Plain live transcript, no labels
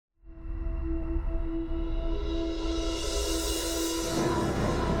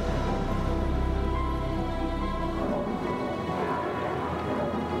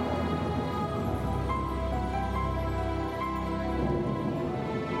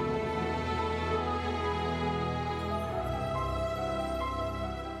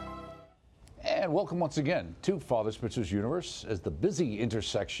And welcome once again to Father Spitzer's Universe as the busy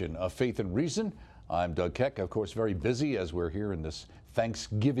intersection of faith and reason. I'm Doug Keck, of course, very busy as we're here in this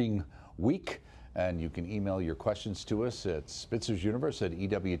Thanksgiving week. And you can email your questions to us at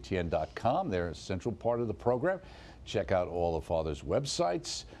spitzer'suniverse@ewtn.com. They're a central part of the program. Check out all of Father's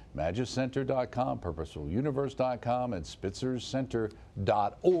websites, magicenter.com, purposefuluniverse.com, and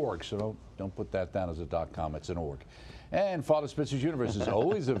spitzercenter.org. So don't put that down as a .com, it's an org. And Father Spitzer's Universe is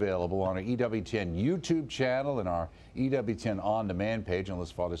always available on our EWTN YouTube channel and our EWTN On Demand page, unless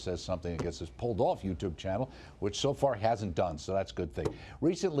Father says something that gets us pulled off YouTube channel, which so far hasn't done, so that's a good thing.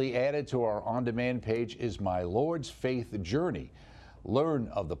 Recently added to our On Demand page is My Lord's Faith Journey. Learn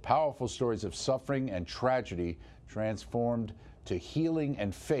of the powerful stories of suffering and tragedy transformed to healing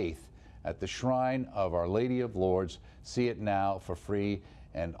and faith at the shrine of Our Lady of Lourdes. See it now for free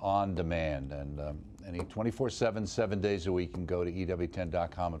and on demand. And any 24/7, 7 days a week, you can go to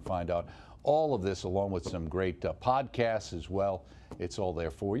EWTN.com and find out all of this, along with some great podcasts as well. It's all there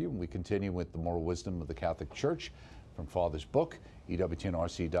for you. And we continue with the moral wisdom of the Catholic Church from Father's book.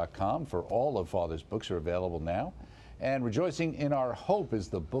 EWTNRC.com for all of Father's books are available now. And Rejoicing in Our Hope is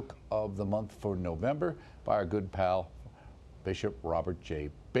the book of the month for November by our good pal, Bishop Robert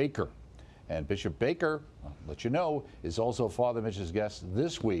J. Baker. And Bishop Baker, I'll let you know, is also Father Mitch's guest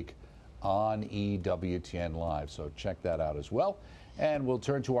this week on EWTN Live. So check that out as well. And we'll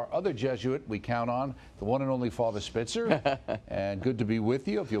turn to our other Jesuit we count on, the one and only Father Spitzer. And good to be with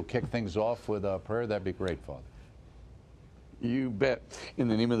you. If you'll kick things off with a prayer, that'd be great, Father. You bet. In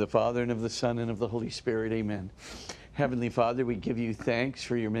the name of the Father, and of the Son, and of the Holy Spirit, amen. Heavenly Father, we give you thanks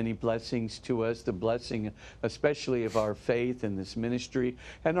for your many blessings to us, the blessing especially of our faith in this ministry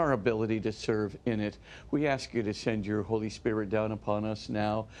and our ability to serve in it. We ask you to send your Holy Spirit down upon us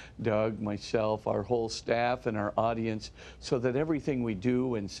now, Doug, myself, our whole staff, and our audience, so that everything we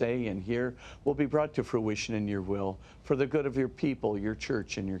do and say and hear will be brought to fruition in your will for the good of your people, your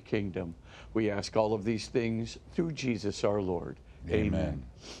church, and your kingdom. We ask all of these things through Jesus our Lord. Amen.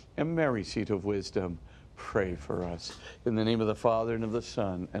 And Mary, seat of wisdom, pray for us. In the name of the Father, and of the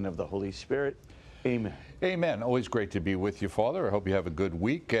Son, and of the Holy Spirit. Amen. Amen. Always great to be with you, Father. I hope you have a good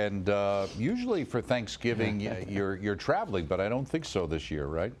week. And usually for Thanksgiving, you're traveling, but I don't think so this year,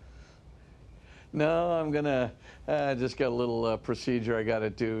 right? No, I'm gonna just got a little procedure I got to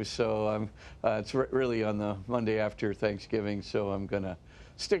do. So it's really on the Monday after Thanksgiving. So I'm gonna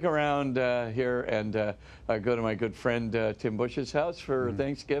stick around here and go to my good friend Tim Bush's house for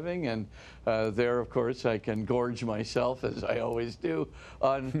Thanksgiving, and there, of course, I can gorge myself, as I always do,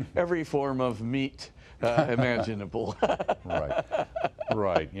 on every form of meat imaginable.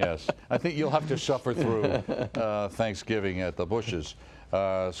 Right, yes. I think you'll have to suffer through Thanksgiving at the Bushes.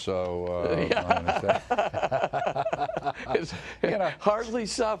 I understand. It's hardly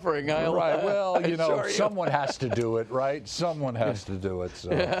suffering. Right. Well, someone has to do it, right? Someone has to do it.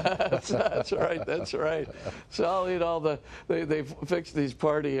 So. Yeah, that's right. That's right. So I'll eat all they fix these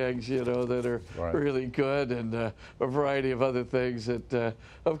party eggs, that are really good, and a variety of other things that,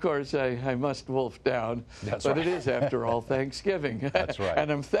 of course, I must wolf down. That's but right. It is, after all, Thanksgiving. That's right.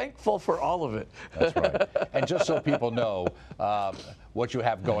 And I'm thankful for all of it. That's right. And just so people know, what you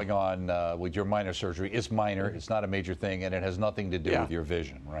have going on with your minor surgery is minor. It's not a major thing, and it has nothing to do with your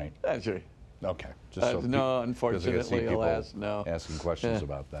vision, right? That's right. Okay. Just so no, unfortunately, alas, no. Asking questions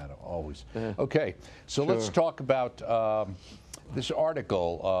about that always. Okay. So let's talk about this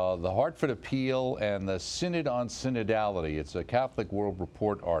article, the Hartford Appeal and the Synod on Synodality. It's a Catholic World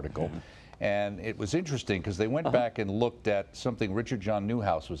Report article. And it was interesting because they went back and looked at something Richard John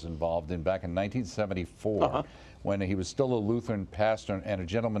Newhouse was involved in back in 1974 when he was still a Lutheran pastor, and a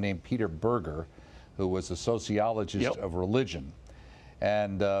gentleman named Peter Berger, who was a sociologist of religion.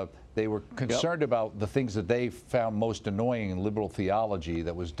 And they were concerned about the things that they found most annoying in liberal theology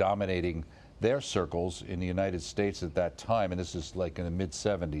that was dominating their circles in the United States at that time, and this is like in the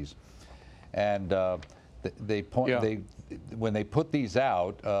mid-70s. And when they put these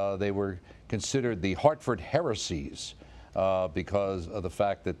out, they were considered the Hartford heresies because of the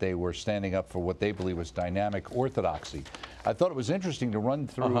fact that they were standing up for what they believe was dynamic orthodoxy. I thought it was interesting to run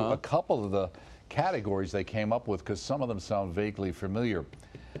through a couple of the categories they came up with, because some of them sound vaguely familiar.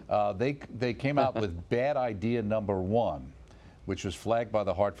 They came out with bad idea number 1, which was flagged by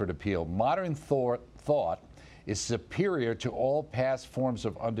the Hartford Appeal. Modern thought is superior to all past forms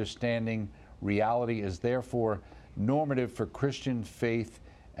of understanding. Reality is therefore normative for Christian faith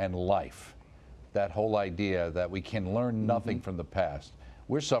and life. That whole idea that we can learn nothing from the past.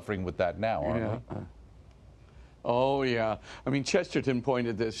 We're suffering with that now, aren't we? Oh, yeah. I mean, Chesterton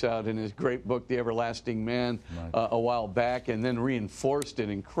pointed this out in his great book, The Everlasting Man, a while back, and then reinforced it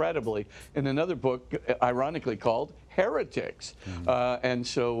incredibly in another book, ironically called Heretics. And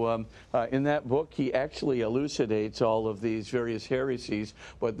so in that book, he actually elucidates all of these various heresies,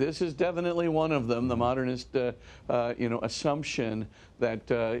 but this is definitely one of them, the modernist assumption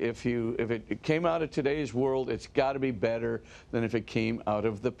that if it came out of today's world, it's got to be better than if it came out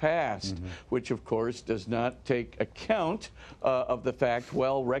of the past, which of course does not take account of the fact,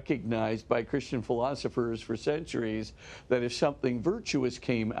 well recognized by Christian philosophers for centuries, that if something virtuous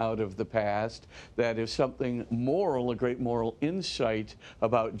came out of the past, that if something moral, a great moral insight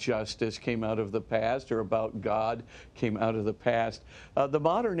about justice came out of the past, or about God came out of the past, the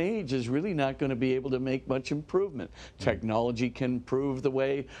modern age is really not going to be able to make much improvement. Technology can improve the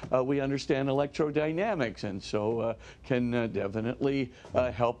way we understand electrodynamics, and so can definitely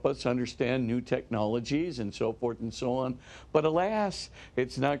help us understand new technologies and so forth and so on. But alas,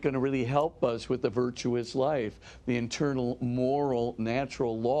 it's not going to really help us with the virtuous life, the internal moral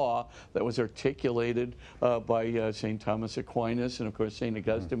natural law that was articulated by St. Thomas Aquinas, and of course St.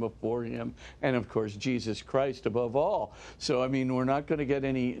 Augustine before him, and of course Jesus Christ above all. So I mean, we're not going to get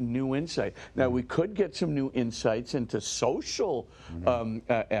any new insight. Now we could get some new insights into social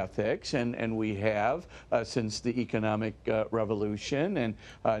ethics, and we have since the economic revolution, and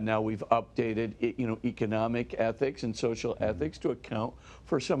now we've updated economic ethics and social ethics to account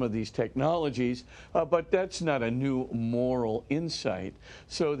for some of these technologies, but that's not a new moral insight.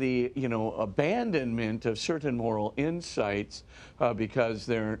 So the abandonment of certain moral insights because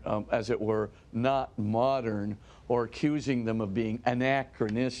they're as it were not modern, or accusing them of being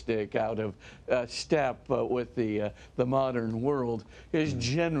anachronistic, out of step with the modern world, is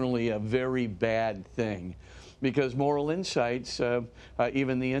generally a very bad thing. Because moral insights,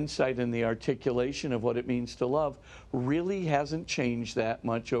 even the insight and the articulation of what it means to love, really hasn't changed that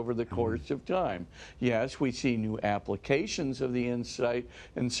much over the course of time. Yes, we see new applications of the insight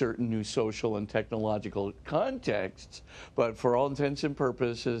in certain new social and technological contexts, but for all intents and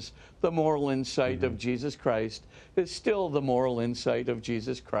purposes, the moral insight of Jesus Christ is still the moral insight of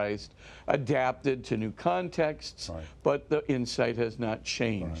Jesus Christ, adapted to new contexts, but the insight has not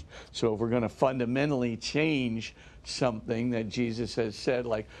changed. So if we're going to fundamentally change something that Jesus has said,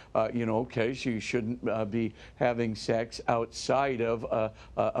 like, okay, so you shouldn't be having sex outside of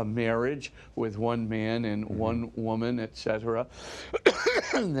a marriage with one man and one woman, etc.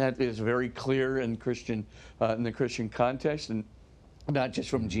 That is very clear in the Christian context, and not just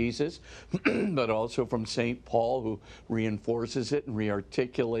from Jesus, but also from St. Paul, who reinforces it and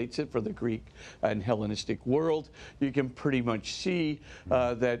rearticulates it for the Greek and Hellenistic world. You can pretty much see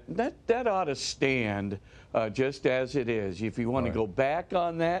that ought to stand just as it is. If you want to go back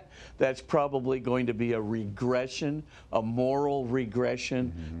on that, that's probably going to be a regression, a moral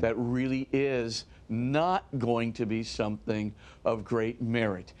regression that really is not going to be something of great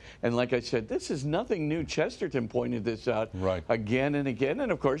merit. And like I said, this is nothing new. Chesterton pointed this out again and again.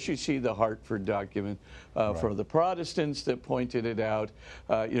 And of course, you see the Hartford document for the Protestants that pointed it out.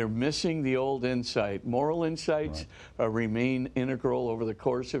 You're missing the old insight. Moral insights remain integral over the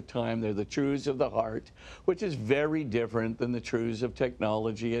course of time. They're the truths of the heart, which is very different than the truths of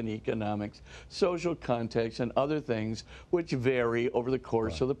technology and economics, social context, and other things which vary over the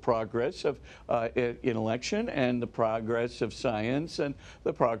course of the progress of intellection and the progress of science and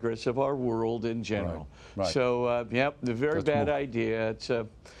the progress of our world in general. So, yep, the very bad idea. It's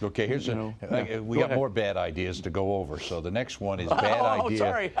okay. Here's we got more bad ideas to go over. So the next one is bad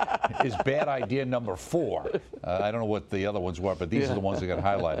idea. Is bad idea number 4. I don't know what the other ones were, but these are the ones that got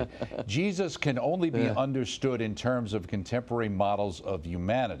highlighted. Jesus can only be understood in terms of contemporary models of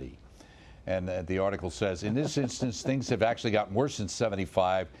humanity. And the article says, in this instance, things have actually gotten worse since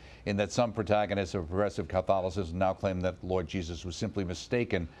 '75, in that some protagonists of progressive Catholicism now claim that Lord Jesus was simply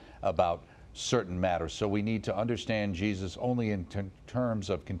mistaken about certain matters. So we need to understand Jesus only in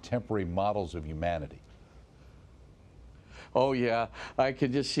terms of contemporary models of humanity. Oh, yeah, I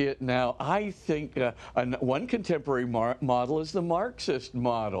can just see it now. I think one contemporary model is the Marxist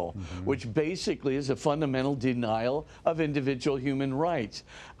model, which basically is a fundamental denial of individual human rights.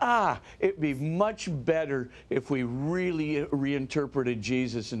 It'd be much better if we really reinterpreted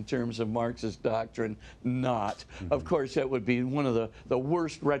Jesus in terms of Marxist doctrine, not. Of course, that would be one of the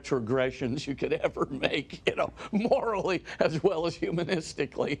worst retrogressions you could ever make, morally as well as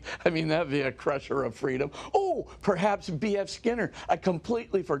humanistically. I mean, that'd be a crusher of freedom. Oh, perhaps be F. Skinner, I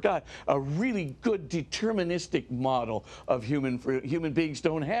completely forgot, a really good deterministic model of human beings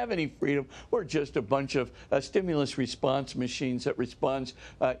don't have any freedom. We're just a bunch of stimulus response machines that responds,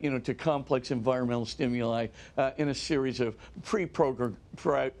 to complex environmental stimuli in a series of programmable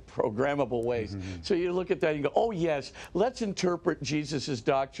ways. So you look at that and you go, oh yes, let's interpret Jesus'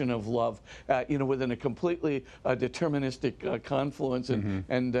 doctrine of love, within a completely deterministic confluence,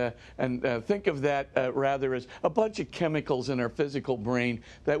 and think of that rather as a bunch of chemicals in our physical brain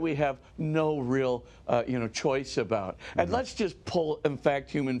that we have no real choice about. And let's just pull, in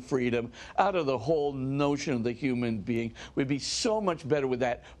fact, human freedom out of the whole notion of the human being. We'd be so much better with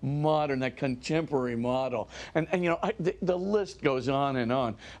that modern, that contemporary model. And the list goes on and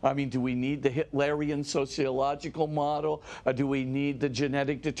on. I mean, do we need the Hitlerian sociological model? Do we need the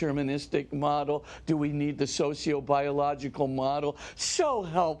genetic deterministic model? Do we need the socio-biological model? So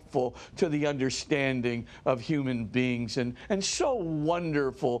helpful to the understanding of human beings, and so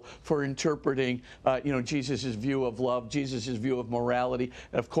wonderful for interpreting, Jesus' view of love, Jesus' view of morality,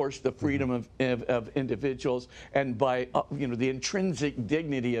 and of course the freedom of individuals, and by the intrinsic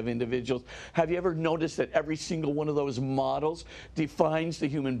dignity of individuals. Have you ever noticed that every single one of those models defines the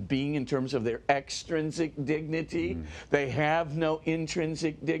human being in terms of their extrinsic dignity? They have no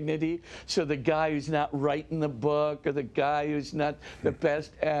intrinsic dignity. So the guy who's not writing the book, or the guy who's not the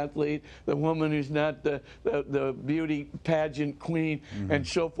best athlete, the woman who's not the beauty pageant queen, and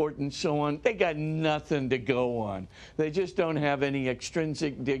so forth and so on, they got nothing to go on. They just don't have any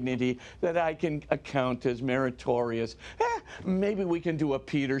extrinsic dignity that I can account as meritorious. Maybe we can do a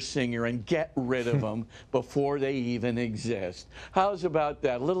Peter Singer and get rid of them before they even exist. How's about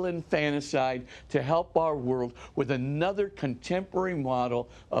that? A little infanticide to help our world with another contemporary model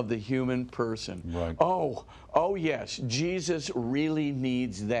of the human person. Right. Oh yes, Jesus really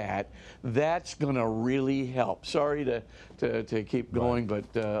needs that. That's going to really help. Sorry to keep going, but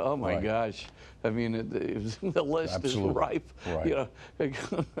oh my gosh. I mean, the list Absolutely. is ripe. Right.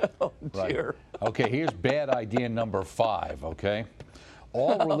 Oh dear. Right. Okay, here's bad idea number 5, okay?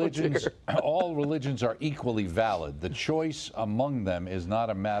 All religions are equally valid. The choice among them is not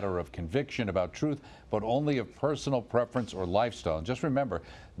a matter of conviction about truth, but only of personal preference or lifestyle. And just remember,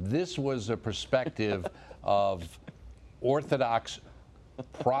 this was a perspective of Orthodox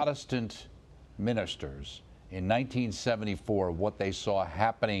Protestant ministers in 1974, what they saw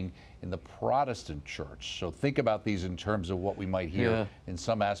happening in the Protestant church. So think about these in terms of what we might hear in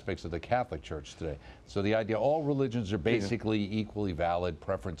some aspects of the Catholic Church today. So the idea, all religions are basically equally valid,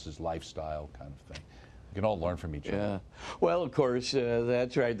 preferences, lifestyle kind of thing. We can all learn from each other. Well, of course,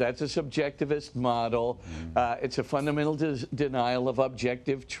 that's right. That's a subjectivist model. It's a fundamental denial of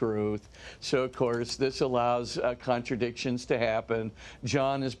objective truth. So, of course, this allows contradictions to happen.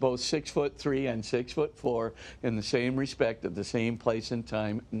 John is both 6'3" and 6'4" in the same respect, at the same place and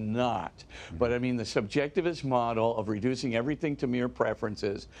time. Not. But I mean, the subjectivist model of reducing everything to mere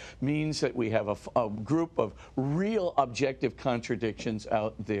preferences means that we have a group of real objective contradictions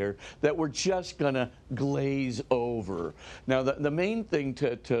out there that we're just going to glaze over. Now, the main thing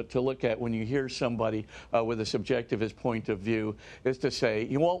to look at when you hear somebody with a subjectivist point of view is to say,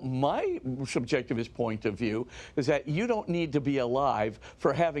 my subjectivist point of view is that you don't need to be alive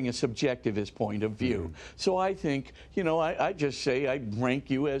for having a subjectivist point of view. So I think, I just say I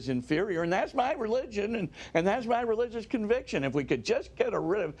rank you as inferior, and that's my religion, and that's my religious conviction. If we could just get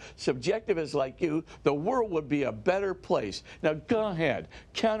rid of subjectivists like you, the world would be a better place. Now, go ahead,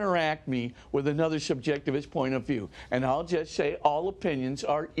 counteract me with another subjectivist point of view, and I'll just say all opinions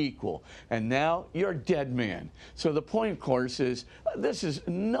are equal. And now you're a dead man. So the point, of course, is this is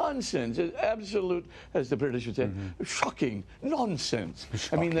nonsense. It's absolute, as the British would say, shocking nonsense.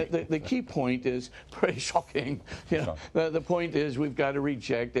 Shocking. I mean, the key point is pretty shocking. The point is we've got to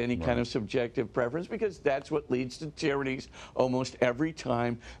reject any kind of subjective preference, because that's what leads to tyrannies almost every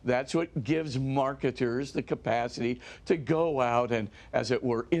time. That's what gives marketers the capacity to go out and, as it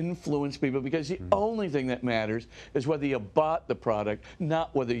were, influence people, because the only thing that matters is whether you bought the product,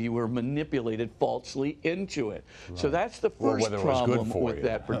 not whether you were manipulated falsely into it. Right. So that's the first problem with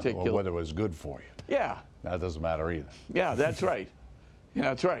that particular. Or whether it was good for you. Yeah. That doesn't matter either. Yeah, that's right. Yeah,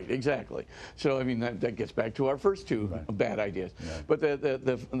 that's right, exactly. So, I mean, that gets back to our first two bad ideas. Right.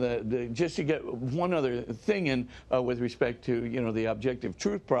 But just to get one other thing in with respect to, the objective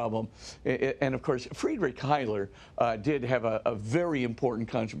truth problem, and of course, Friedrich Heiler did have a very important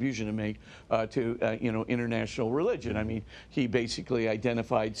contribution to make to, international religion. I mean, he basically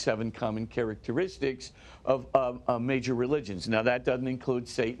identified 7 common characteristics of major religions. Now, that doesn't include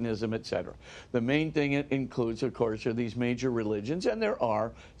Satanism, etc. The main thing it includes, of course, are these major religions, and they're there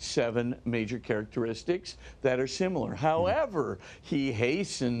are 7 major characteristics that are similar. However, he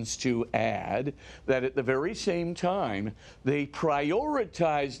hastens to add that at the very same time, they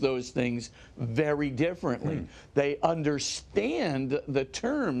prioritize those things very differently. They understand the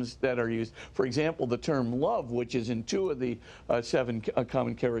terms that are used. For example, the term love, which is in 2 of the 7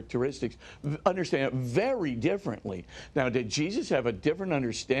 common characteristics, understand it very differently. Now, did Jesus have a different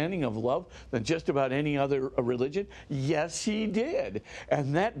understanding of love than just about any other religion? Yes, he did.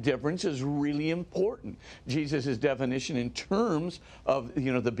 And that difference is really important. Jesus' definition in terms of,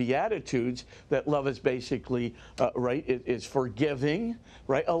 the Beatitudes, that love is basically, right, is forgiving,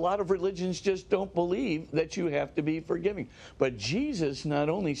 right? A lot of religions just don't believe that you have to be forgiving. But Jesus not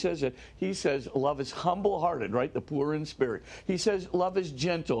only says it, he says love is humble-hearted, right, the poor in spirit. He says love is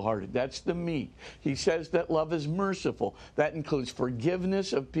gentle-hearted, that's the meek. He says that love is merciful. That includes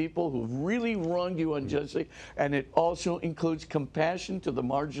forgiveness of people who've really wronged you unjustly, and it also includes compassion to the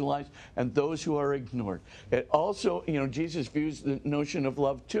marginalized and those who are ignored. It also, Jesus views the notion of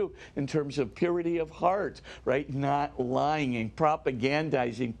love too in terms of purity of heart, right? Not lying and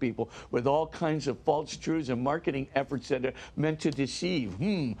propagandizing people with all kinds of false truths and marketing efforts that are meant to deceive.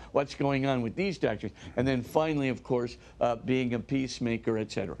 What's going on with these doctrines? And then finally, of course, being a peacemaker,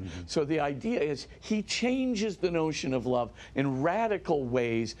 etc. So the idea is he changes the notion of love in radical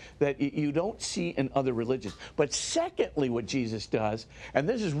ways that you don't see in other religions. But secondly, what Jesus does, and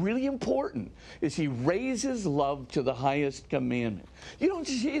this is really important, is he raises love to the highest commandment. You don't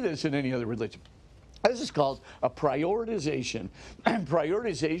see this in any other religion. This is called a prioritization. And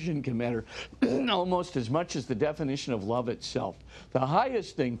prioritization can matter almost as much as the definition of love itself. The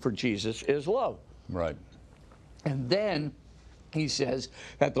highest thing for Jesus is love. Right. And then he says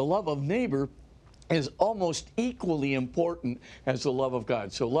that the love of neighbor is almost equally important as the love of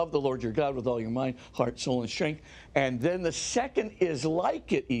God. So love the Lord your God with all your mind, heart, soul, and strength. And then the second is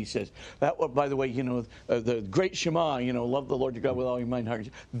like it, he says. That, by the way, the great Shema, love the Lord your God with all your mind, heart,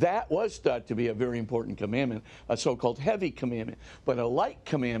 that was thought to be a very important commandment, a so-called heavy commandment. But a light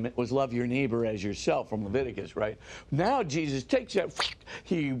commandment was love your neighbor as yourself from Leviticus, right? Now Jesus takes that,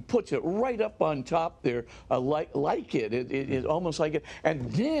 he puts it right up on top there, like it. It's almost like it. And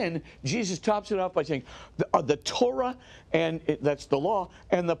then Jesus tops it off by saying the Torah, and that's the law,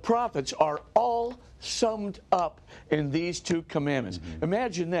 and the prophets are all summed up in these 2 commandments.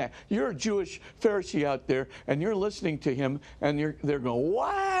 Imagine that. You're a Jewish Pharisee out there, and you're listening to him, and they're going,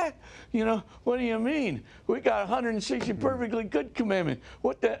 what? What do you mean? We got 160 perfectly good commandments.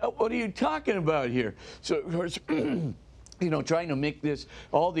 What are you talking about here? So, of course, trying to make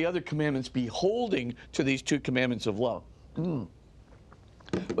all the other commandments be holding to these 2 commandments of love.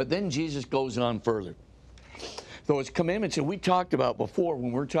 But then Jesus goes on further. Those commandments that we talked about before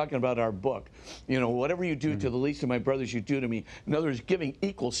when we were talking about our book, whatever you do to the least of my brothers, you do to me. In other words, giving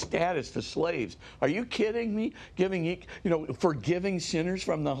equal status to slaves. Are you kidding me? Forgiving sinners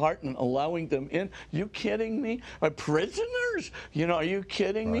from the heart and allowing them in. You kidding me? Prisoners? Are you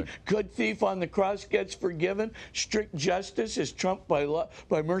kidding me? Good thief on the cross gets forgiven. Strict justice is trumped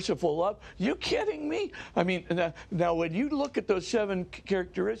by merciful love. You kidding me? I mean, now when you look at those 7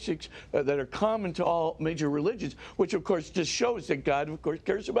 characteristics that are common to all major religions, which of course just shows that God, of course,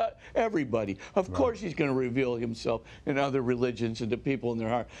 cares about everybody. Of course he's going to reveal himself in other religions and to people in their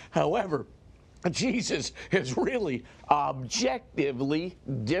heart. However, Jesus is really objectively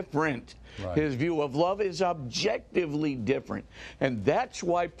different. His view of love is objectively different. And that's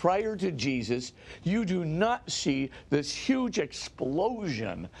why prior to Jesus, you do not see this huge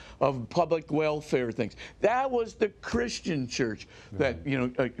explosion of public welfare things. That was the Christian church that,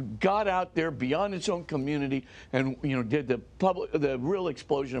 got out there beyond its own community and, did the real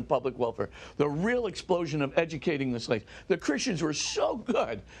explosion of public welfare, the real explosion of educating the slaves. The Christians were so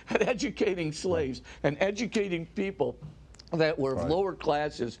good at educating slaves and educating people that were of lower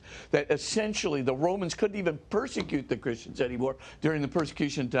classes, that essentially the Romans couldn't even persecute the Christians anymore during the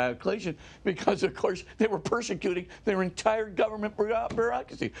persecution of Diocletian because, of course, they were persecuting their entire government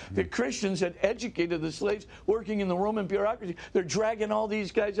bureaucracy. The Christians had educated the slaves working in the Roman bureaucracy. They're dragging all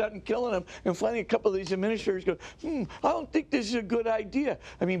these guys out and killing them. And finally, a couple of these administrators go, I don't think this is a good idea.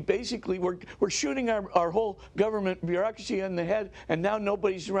 I mean, basically, we're shooting our whole government bureaucracy in the head, and now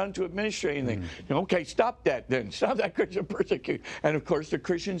nobody's around to administrate anything. Okay, stop that then. Stop that Christian persecute. And of course, the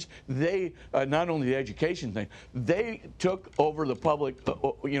Christians, they not only the education thing, they took over the public,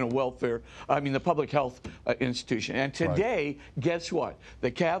 welfare. I mean, the public health institution. And today, guess what? The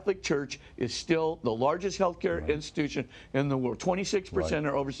Catholic Church is still the largest healthcare institution in the world. 26%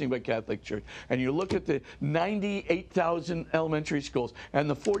 are overseen by Catholic Church. And you look at the 98,000 elementary schools and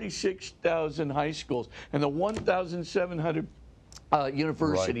the 46,000 high schools and the 1,700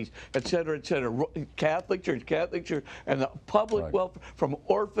 universities, et cetera, Catholic Church, and the public welfare, from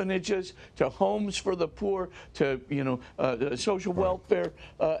orphanages to homes for the poor to social welfare,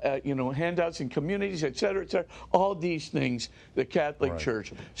 handouts in communities, et cetera, all these things, the Catholic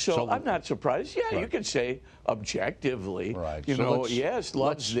Church. So I'm not surprised. Yeah, you can say objectively, yes,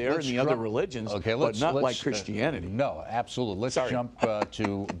 love's there in the other religions, but not like Christianity. No, absolutely. Let's jump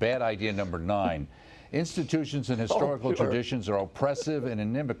to bad idea number 9. Institutions and historical traditions are oppressive and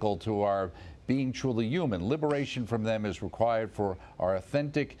inimical to our being truly human. Liberation from them is required for our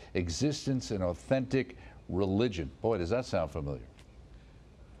authentic existence and authentic religion. Boy, does that sound familiar.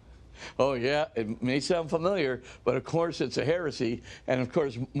 Oh, yeah, it may sound familiar, but of course it's a heresy. And of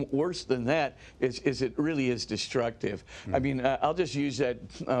course, worse than that is it really is destructive. I mean, I'll just use that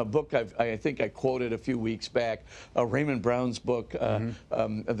book I think I quoted a few weeks back, Raymond Brown's book,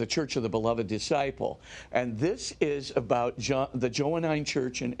 The Church of the Beloved Disciple. And this is about the Johannine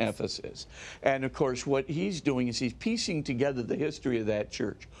Church in Ephesus. And of course, what he's doing is he's piecing together the history of that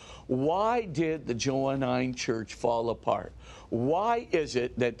church. Why did the Johannine Church fall apart? Why is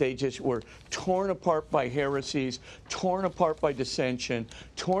it that they just were torn apart by heresies, torn apart by dissension,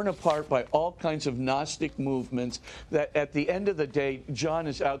 torn apart by all kinds of Gnostic movements, that at the end of the day, John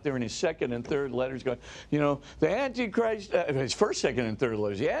is out there in his second and third letters going, the Antichrist, his first, second, and third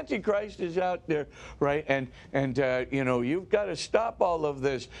letters, the Antichrist is out there, right? And you've got to stop all of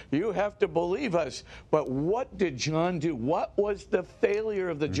this. You have to believe us. But what did John do? What was the failure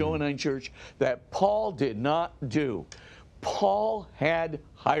of the Johannine Church that Paul did not do? Paul had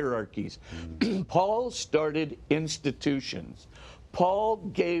hierarchies. Paul started institutions. Paul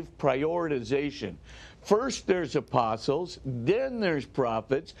gave prioritization. First there's apostles, then there's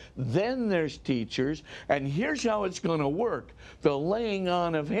prophets, then there's teachers, and here's how it's going to work, the laying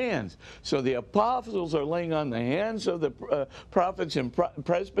on of hands. So the apostles are laying on the hands of the prophets and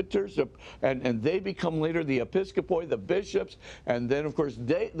presbyters, and they become later the episcopoi, the bishops, and then of course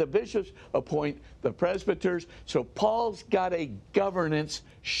the bishops appoint the presbyters. So Paul's got a governance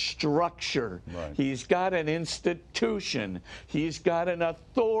structure. He's got an institution. He's got an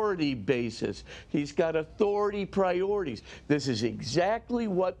authority basis. He's got authority priorities. This is exactly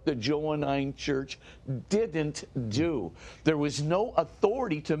what the Johannine Church didn't do. There was no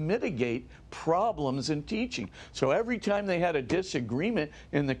authority to mitigate problems in teaching. So every time they had a disagreement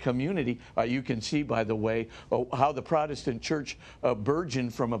in the community, you can see, by the way, how the Protestant church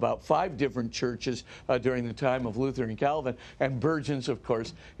burgeoned from about 5 different churches during the time of Luther and Calvin, and burgeons, of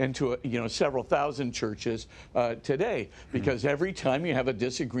course, into several thousand churches today. Because every time you have a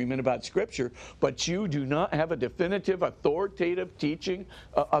disagreement about Scripture, but you do not have a definitive, authoritative teaching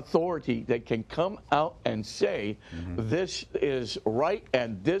authority that can come out and say, this is right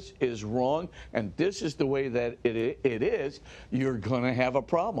and this is wrong, and this is the way that it is, you're going to have a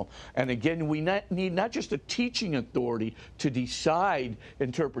problem. And again, we need not just a teaching authority to decide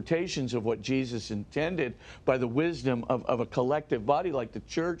interpretations of what Jesus intended by the wisdom of a collective body like the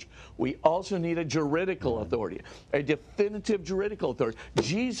church. We also need a juridical authority, a definitive juridical authority.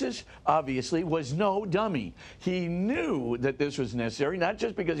 Jesus obviously was no dummy. He knew that this was necessary, not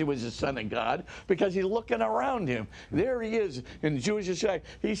just because he was the Son of God, because he's looking around him. There he is in the Jewish society.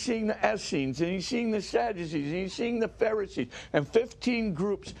 He's seeing the Essenes, and he's seeing the Sadducees, and he's seeing the Pharisees, and 15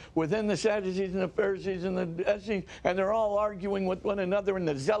 groups within the Sadducees and the Pharisees and the Essenes, and they're all arguing with one another, and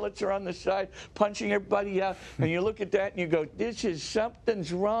the Zealots are on the side punching everybody out. And you look at that and you go,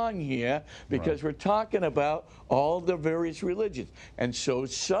 something's wrong here, because we're talking about all the various religions. And so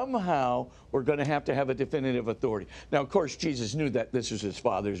somehow we're going to have a definitive authority. Now, of course, Jesus knew that this was his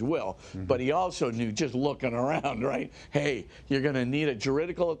Father's will, but he also knew, just looking around, right? Hey, you're going to need a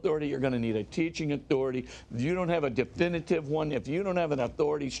juridical authority. You're going to need a teaching authority. If you don't have a definitive one, if you don't have an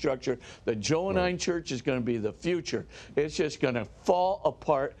authority structure, the Johannine Church is going to be the future. It's just going to fall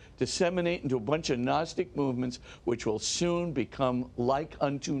apart, disseminate into a bunch of Gnostic movements, which will soon become like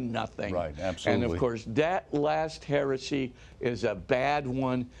unto nothing. Right, absolutely. And of course, that last heresy is a bad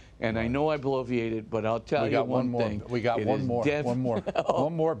one. And I know I bloviated, but I'll tell you one thing. We got one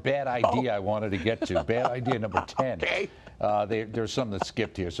more bad idea I wanted to get to. Bad idea number 10. Okay. There's some that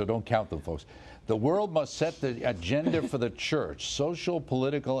skipped here, so don't count them, folks. The world must set the agenda for the church. Social,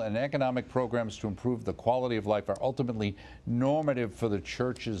 political, and economic programs to improve the quality of life are ultimately normative for the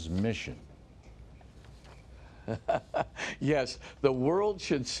church's mission. Yes, the world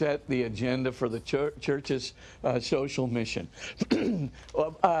should set the agenda for the church's social mission.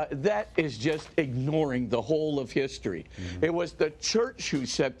 That is just ignoring the whole of history. It was the church who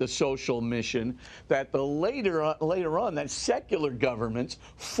set the social mission that later on that secular governments,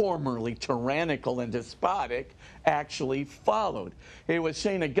 formerly tyrannical and despotic, actually followed. It was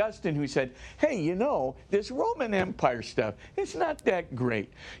St. Augustine who said, hey, you know, this Roman Empire stuff, it's not that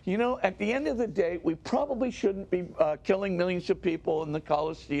great. You know, at the end of the day, we probably shouldn't be killing millions of people in the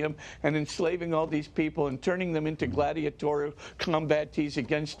Colosseum and enslaving all these people and turning them into gladiatorial combatees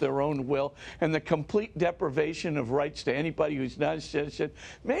against their own will, and the complete deprivation of rights to anybody who's not a citizen.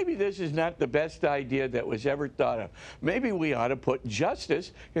 Maybe this is not the best idea that was ever thought of. Maybe we ought to put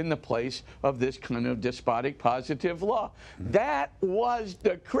justice in the place of this kind of despotic positive law. That was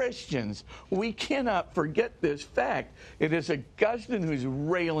the Christians. We cannot forget this fact. It is Augustine who's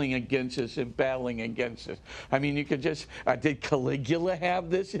railing against us and battling against us. I mean, you could just, did Caligula have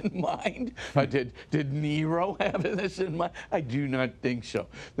this in mind? Did Nero have this in mind? I do not think so.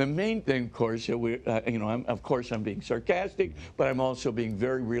 The main thing, of course, of course I'm being sarcastic, but I'm also being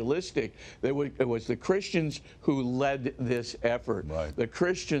very realistic. It was the Christians who led this effort. Right. The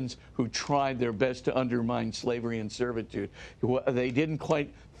Christians who tried their best to undermine slavery and servitude. They didn't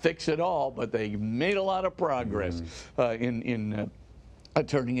quite fix it all, but they made a lot of progress in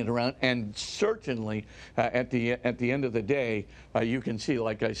turning it around. And certainly at the end of the day, you can see,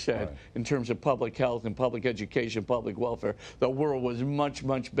 like I said, right, in terms of public health and public education, public welfare, the world was much,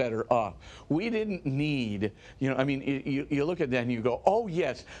 much better off. We didn't need, I mean, you look at that and you go, oh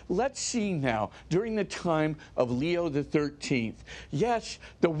yes, let's see now, during the time of Leo the 13th, yes,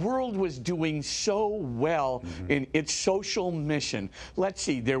 the world was doing so well in its social mission. Let's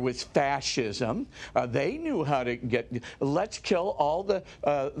see, there was fascism. They knew how to let's kill all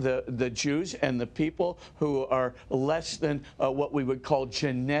the Jews and the people who are less than what we would call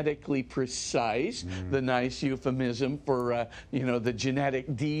genetically precise, the nice euphemism for the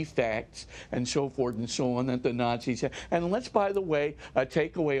genetic defects and so forth and so on that the Nazis had. And let's, by the way,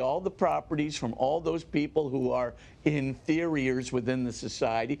 take away all the properties from all those people who are inferiors within the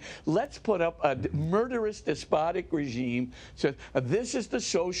society. Let's put up a murderous, despotic regime. So this is the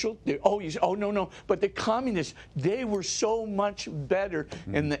social. Oh no, but the communists, they were so much better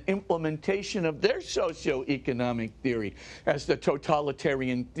in the implementation of their socio-economic theory, as the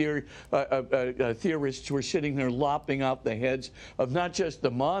totalitarian theorists were sitting there lopping off the heads of not just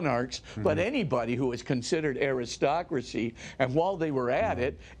the monarchs, but anybody who was considered aristocracy, and while they were at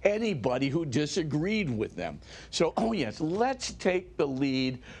it, anybody who disagreed with them. So, oh yes, let's take the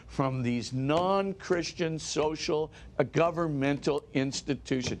lead from these non-Christian social governmental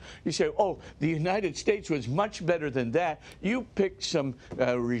institutions. You say, oh, the United States was much better than that. You picked some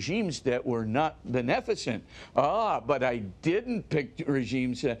regimes that were not beneficent. But I didn't pick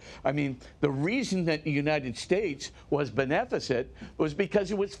regimes. I mean, the reason that the United States was beneficent was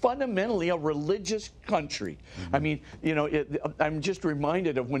because it was fundamentally a religious country. I mean, I'm just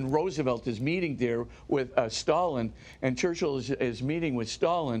reminded of when Roosevelt is meeting there with Stalin, and Churchill is meeting with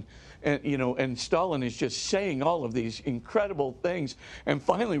Stalin, and Stalin is just saying all of these incredible things. And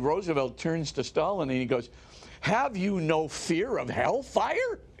finally, Roosevelt turns to Stalin and he goes, "Have you no fear of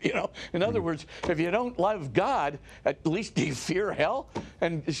hellfire?" In other words, if you don't love God, at least do you fear hell?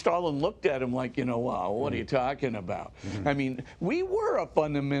 And Stalin looked at him like, wow, what are you talking about? I mean, we were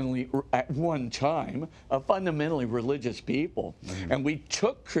at one time, a fundamentally religious people. And we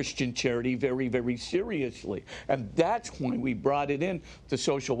took Christian charity very, very seriously. And that's why we brought it in to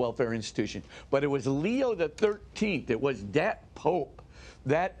social welfare institution. But it was Leo the 13th, it was that Pope,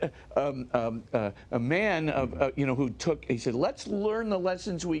 that a man who he said, let's learn the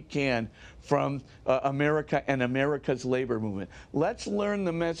lessons we can from America and America's labor movement. Let's learn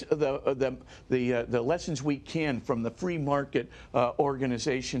the lessons we can from the free market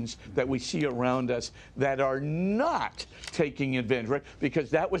organizations that we see around us that are not taking advantage, right? Because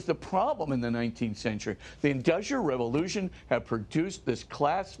that was the problem in the 19th century. The Industrial Revolution had produced this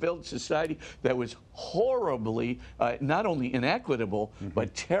class-filled society that was horribly, not only inequitable,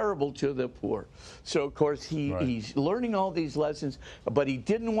 but terrible to the poor. So, of course, he's learning all these lessons, but he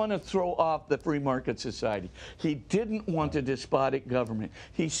didn't want to throw off the free market society. He didn't want a despotic government.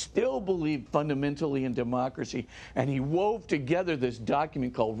 He still believed fundamentally in democracy, and he wove together this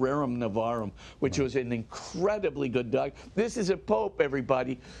document called Rerum Novarum, which was an incredibly good document. This is a pope,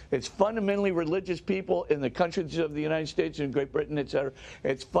 everybody. It's fundamentally religious people in the countries of the United States and Great Britain, etc.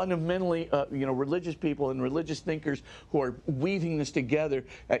 It's fundamentally, religious people and religious thinkers who are weaving this together together,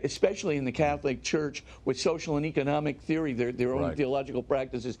 especially in the Catholic Church, with social and economic theory, their own theological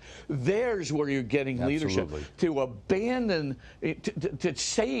practices. There's where you're getting leadership. To abandon, to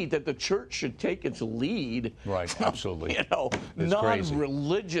say that the church should take its lead. Right, absolutely. You know,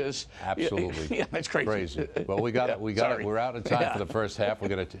 non-religious. Absolutely. Yeah, that's crazy. Well, we're out of time for the first half. We're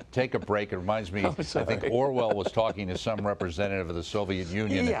going to take a break. It reminds me, I think Orwell was talking to some representative of the Soviet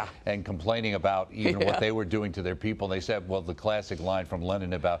Union and complaining about even what they were doing to their people. And they said, well, the classic line from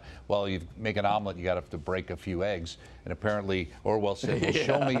Lenin about, well, you make an omelet, you got to have to break a few eggs. And apparently Orwell said, well,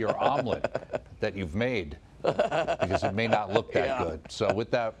 show me your omelet that you've made, because it may not look that good. So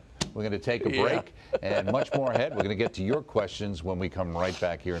with that, we're going to take a break, and much more ahead. We're going to get to your questions when we come right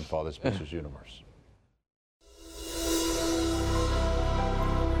back here in Father Spitzer's Universe.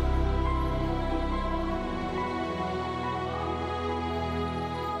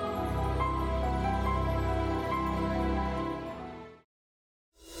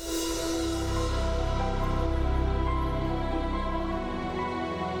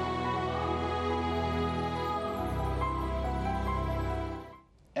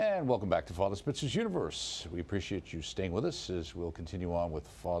 And welcome back to Father Spitzer's Universe. We appreciate you staying with us as we'll continue on with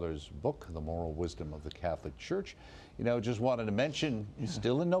Father's book, The Moral Wisdom of the Catholic Church. You know, just wanted to mention,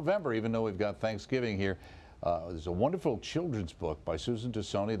 still in November, even though we've got Thanksgiving here, there's a wonderful children's book by Susan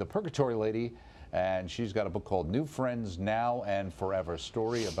Tassoni, the Purgatory Lady, and she's got a book called New Friends Now and Forever, a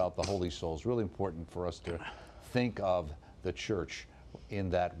story about the Holy Souls. Really important for us to think of the church in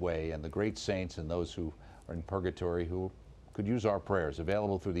that way, and the great saints and those who are in purgatory who could use our prayers.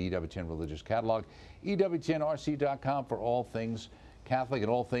 Available through the EWTN Religious Catalog, EWTNRC.com for all things Catholic and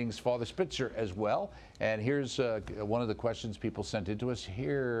all things Father Spitzer as well. And here's one of the questions people sent in to us.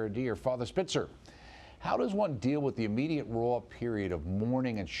 Here, dear Father Spitzer, how does one deal with the immediate raw period of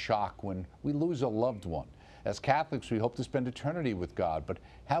mourning and shock when we lose a loved one? As Catholics, we hope to spend eternity with God, but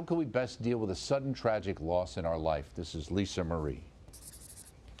how can we best deal with a sudden tragic loss in our life? This is Lisa Marie.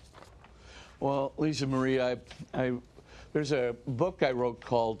 Well, Lisa Marie, there's a book I wrote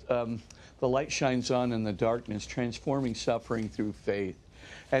called The Light Shines On in the Darkness, Transforming Suffering Through Faith.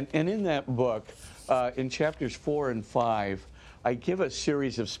 And in that book, in chapters 4 and 5, I give a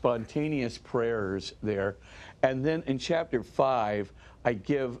series of spontaneous prayers there. And then in chapter 5, I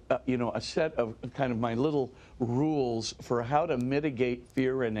give, a set of kind of my little rules for how to mitigate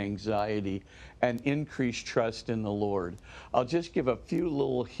fear and anxiety and increase trust in the Lord. I'll just give a few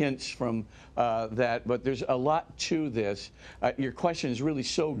little hints from that, but there's a lot to this. Your question is really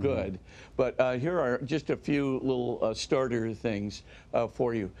so good, but here are just a few little starter things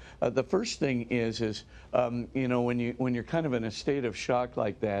for you. The first thing is when you're kind of in a state of shock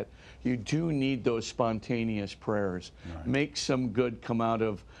like that, you do need those spontaneous prayers. Right. Make some good come out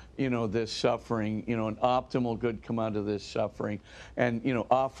of this suffering, an optimal good come out of this suffering. And,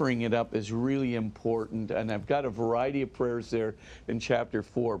 offering it up is really important. And I've got a variety of prayers there in chapter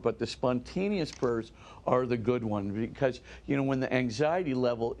 4, but the spontaneous prayers are the good one, because, when the anxiety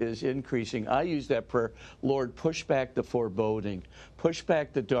level is increasing, I use that prayer, Lord, push back the foreboding, push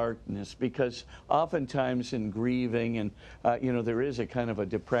back the darkness, because oftentimes in grieving and, there is a kind of a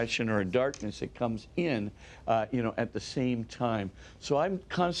depression or a darkness that comes in, at the same time. So I'm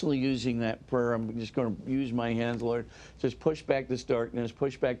constantly using that prayer. I'm just going to use my hands, Lord, just push back this darkness,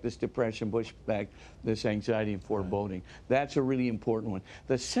 push back this depression, push back this anxiety and foreboding. That's a really important one.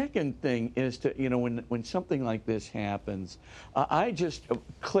 The second thing is to, when something like this happens, I just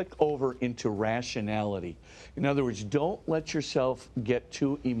click over into rationality. In other words, don't let yourself get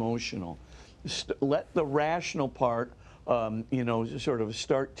too emotional. Let the rational part sort of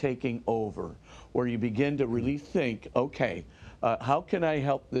start taking over, where you begin to really think, okay, how can I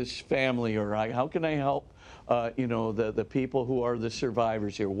help this family, or how can I help the people who are the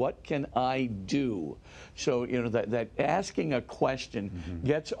survivors here? What can I do? So, that asking a question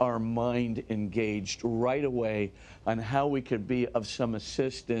gets our mind engaged right away on how we could be of some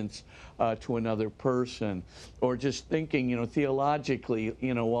assistance to another person. Or just thinking, theologically,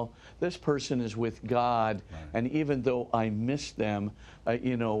 well, this person is with God, and even though I miss them,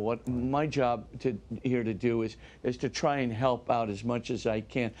 what my job here to do is to try and help out as much as I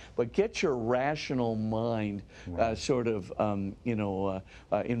can. But get your rational mind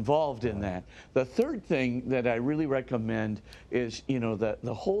involved in that. The third thing that I really recommend is,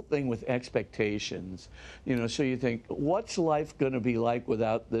 the whole thing with expectations. So you think, what's life going to be like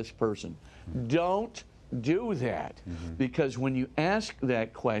without this person? Don't do that, because when you ask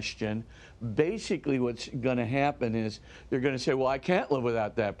that question, basically what's going to happen is you're going to say, well, I can't live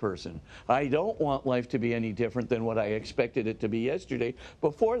without that person. I don't want life to be any different than what I expected it to be yesterday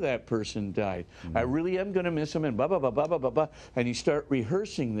before that person died. I really am going to miss him, and blah, blah, blah, blah, blah, blah, blah. And you start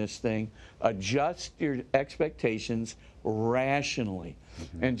rehearsing this thing. Adjust your expectations rationally,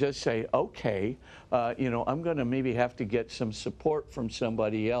 and just say, okay, I'm going to maybe have to get some support from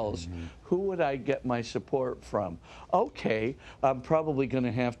somebody else. Who would I get my support from? Okay, I'm probably going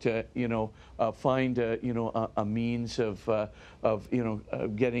to have to, find a means of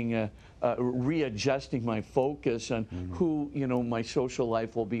getting readjusting my focus on who my social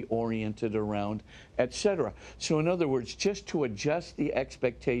life will be oriented around, etc. So in other words, just to adjust the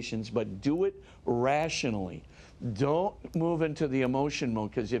expectations, but do it rationally. Don't move into the emotion mode,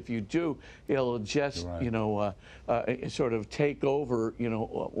 because if you do, it'll just, sort of take over,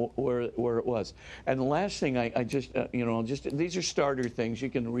 where it was. And the last thing these are starter things. You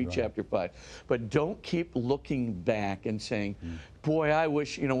can read chapter 5, but don't keep looking back and saying, boy, I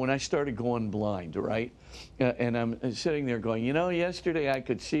wish, when I started going blind, right? And I'm sitting there going, yesterday I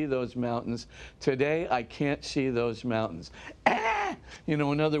could see those mountains. Today I can't see those mountains.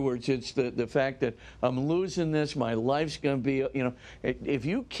 In other words, it's the fact that I'm losing this. My life's going to be, if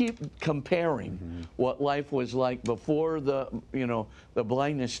you keep comparing what life was like before the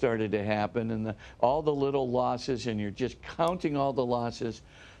blindness started to happen, and all the little losses, and you're just counting all the losses,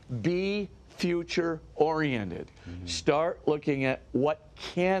 be future oriented. Start looking at, what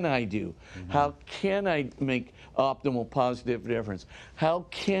can I do? How can I make optimal positive difference? How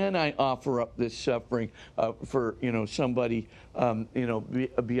can I offer up this suffering for somebody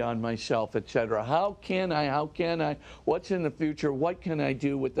beyond myself, etc.? How can I? What's in the future? What can I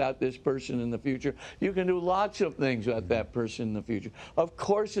do without this person in the future? You can do lots of things without that person in the future. Of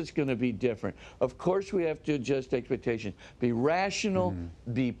course it's going to be different. Of course we have to adjust expectations. Be rational,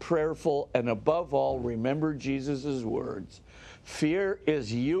 be prayerful, and above all, remember Jesus' words. Fear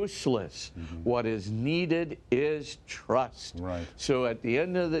is useless. What is needed is trust. Right. So at the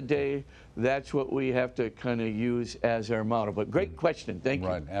end of the day, that's what we have to kind of use as our model. But great question. Thank you.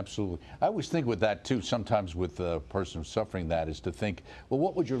 Right, absolutely. I always think with that, too, sometimes with the person suffering that, is to think, well,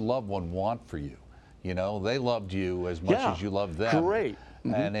 what would your loved one want for you? They loved you as much as you loved them. Great.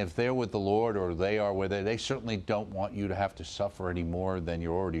 And if they're with the Lord, or they are with it, they certainly don't want you to have to suffer any more than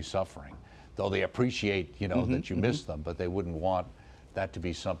you're already suffering. Though they appreciate, that you miss them, but they wouldn't want that to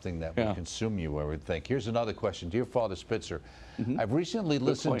be something that would consume you, I would think. Here's another question. Dear Father Spitzer, I've recently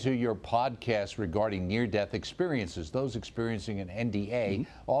listened to your podcast regarding near-death experiences. Those experiencing an NDA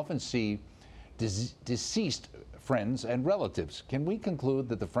often see deceased friends and relatives. Can we conclude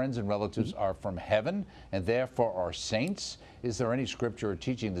that the friends and relatives are from heaven and therefore are saints? Is there any scripture or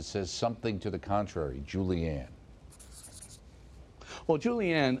teaching that says something to the contrary? Julianne. Well,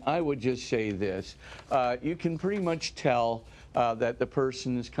 Julianne, I would just say this. You can pretty much tell that the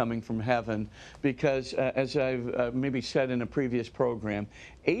person is coming from heaven because, as I've maybe said in a previous program,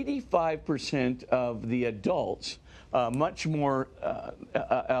 85% of the adults, much more,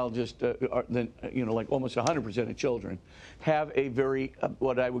 than, like almost 100% of children, have a very,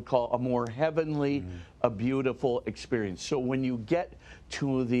 what I would call a more heavenly, a beautiful experience. So when you get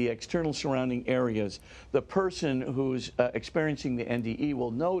to the external surrounding areas, the person who's experiencing the NDE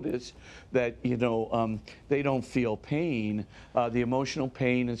will notice that, they don't feel pain. The emotional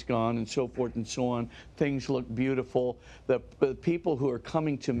pain is gone, and so forth and so on. Things look beautiful. The people who are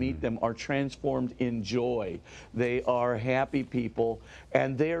coming to meet them are transformed in joy. They are happy people,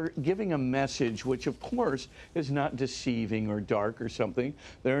 and they're giving a message which, of course, is not deceiving or dark or something.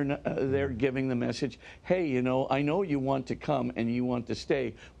 They're giving the message, hey, I know you want to come and you want to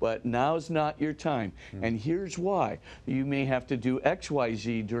stay, but now's not your time. And here's why. You may have to do X, Y,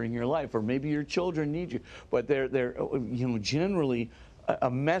 Z during your life, or maybe your children need you. But they're generally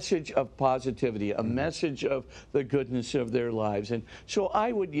a message of positivity, a message of the goodness of their lives. And so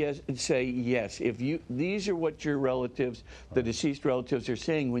I would say yes. If these are what your relatives, the deceased relatives, are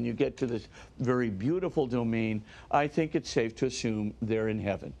saying when you get to this very beautiful domain, I think it's safe to assume they're in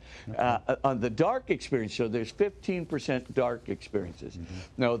heaven. Okay. On the dark experience, so there's 15% dark experiences.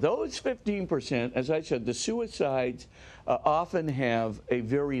 Now those 15%, as I said, the suicides often have a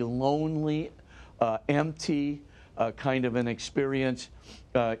very lonely, empty, kind of an experience.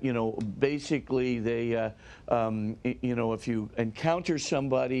 Basically they, if you encounter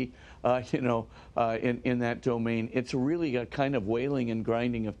somebody, in that domain, it's really a kind of wailing and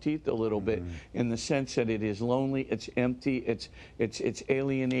grinding of teeth a little bit, in the sense that it is lonely, it's empty, it's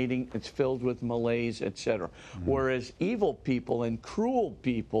alienating, it's filled with malaise, etc. Whereas evil people and cruel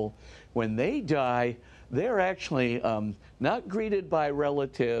people, when they die, they're actually not greeted by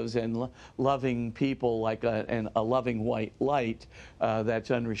relatives and loving people like a loving white light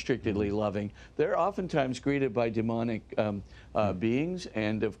that's unrestrictedly loving. They're oftentimes greeted by demonic beings,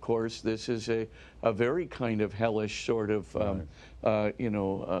 and of course, this is a very kind of hellish sort of, they're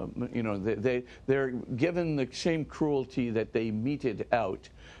given the same cruelty that they meted out.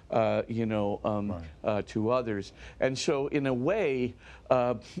 To others, and so in a way,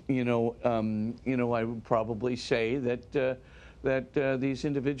 I would probably say that these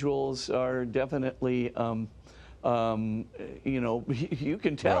individuals are definitely, you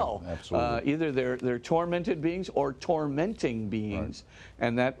can tell, either they're tormented beings or tormenting beings,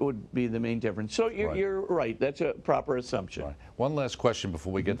 and that would be the main difference. So you're right. That's a proper assumption. Right. One last question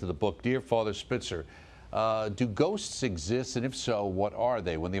before we get to the book, dear Father Spitzer. Do ghosts exist, and if so, what are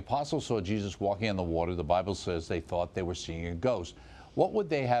they? When the apostles saw Jesus walking on the water, the Bible says they thought they were seeing a ghost. What would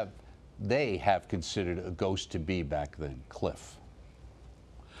they have considered a ghost to be back then, Cliff?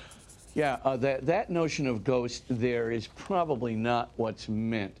 Yeah, that notion of ghost there is probably not what's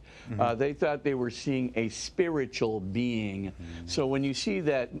meant. They thought they were seeing a spiritual being. So when you see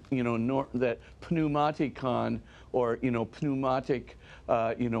that, that pneumaticon or pneumatic,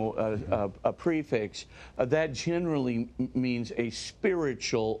 a prefix, that generally means a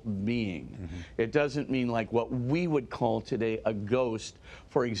spiritual being. It doesn't mean like what we would call today a ghost,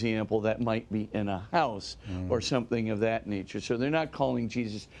 for example, that might be in a house or something of that nature. So they're not calling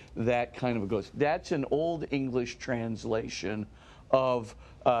Jesus that kind of a ghost. That's an Old English translation of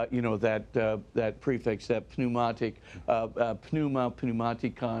that prefix, that pneumatic,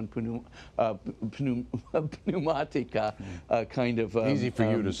 pneumaticon, pneumatica kind of easy for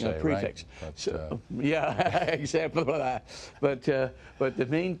you to say, prefix. Right? But, so, yeah, exactly. But the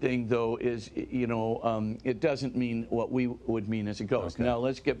main thing though is it doesn't mean what we would mean as a ghost. Okay. Now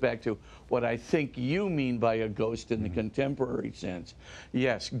let's get back to what I think you mean by a ghost in the contemporary sense.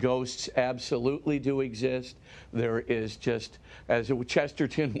 Yes, ghosts absolutely do exist. There is just, as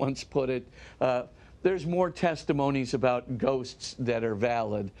Chesterton once put it, there's more testimonies about ghosts that are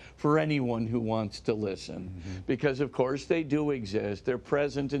valid for anyone who wants to listen. Because, of course, they do exist. They're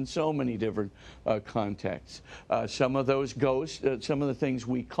present in so many different contexts. Some of those ghosts, some of the things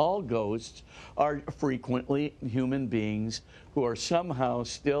we call ghosts, are frequently human beings who are somehow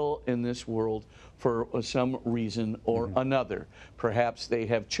still in this world for some reason or another. Perhaps they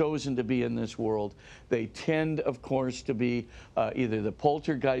have chosen to be in this world. They tend, of course, to be either the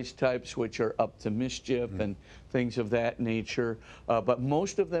poltergeist types, which are up to mischief and things of that nature. But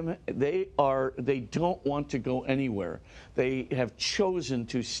most of them, they don't want to go anywhere. They have chosen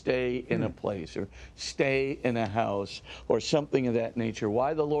to stay in a place or stay in a house or something of that nature.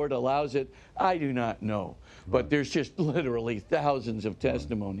 Why the Lord allows it, I do not know. But there's just literally thousands of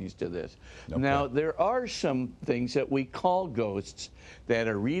testimonies to this. Now, there are some things that we call ghosts that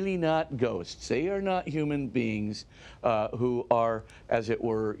are really not ghosts. They are not human beings who are, as it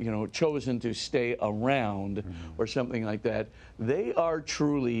were, chosen to stay around or something like that. They are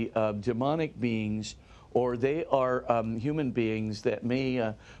truly demonic beings, or they are human beings that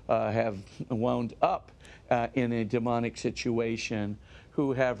may have wound up in a demonic situation,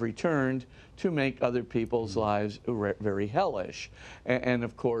 who have returned to make other people's lives very hellish. And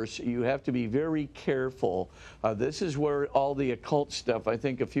of course, you have to be very careful. This is where all the occult stuff, I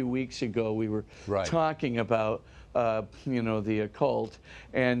think a few weeks ago we were talking about, the occult.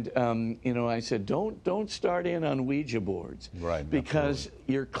 And, I said, don't start in on Ouija boards. Right. Because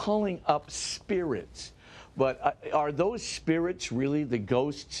you're calling up spirits. But are those spirits really the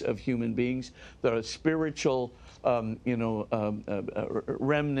ghosts of human beings? The spiritual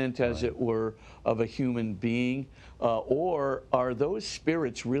remnant, as it were, of a human being? Or are those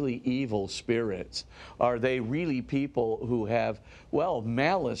spirits really evil spirits? Are they really people who have,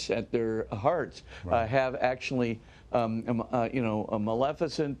 malice at their hearts, have actually, a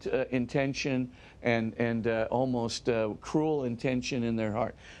maleficent intention and almost cruel intention in their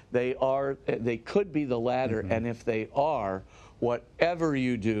heart? They could be the latter, and if they are, whatever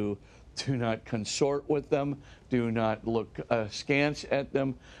you do, do not consort with them. Do not look askance at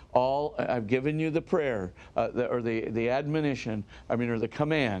them. I've given you the prayer, or the admonition, or the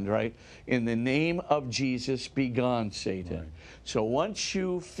command, right? In the name of Jesus, be gone, Satan. Right. So once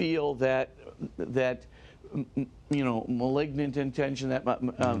you feel that malignant intention,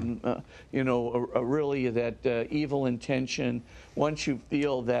 that really that evil intention, once you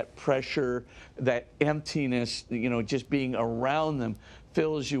feel that pressure, that emptiness, just being around them,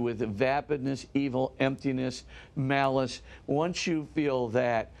 fills you with vapidness, evil, emptiness, malice. Once you feel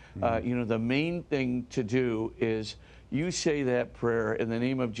that, the main thing to do is you say that prayer, in the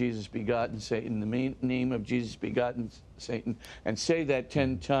name of Jesus begotten Satan, in the name of Jesus begotten Satan, and say that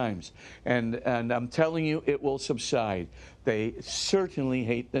 10 times. And I'm telling you, it will subside. They certainly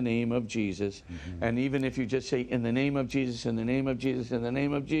hate the name of Jesus. And even if you just say, in the name of Jesus, in the name of Jesus, in the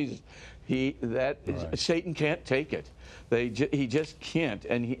name of Jesus, Satan can't take it. He just can't.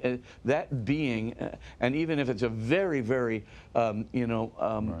 And that being, and even if it's a very, very,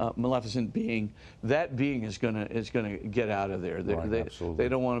 maleficent being, that being is gonna get out of there. They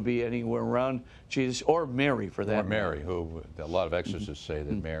don't want to be anywhere around Jesus or Mary, for that. Or Mary, who a lot of exorcists say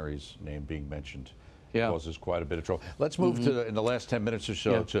that Mary's name being mentioned causes quite a bit of trouble. Let's move to in the last 10 minutes or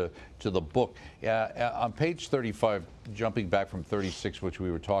so to the book. On page 35, jumping back from 36, which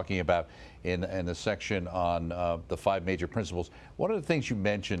we were talking about in the section on the 5 major principles, one of the things you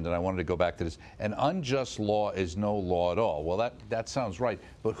mentioned, and I wanted to go back to this, an unjust law is no law at all. Well, that sounds right,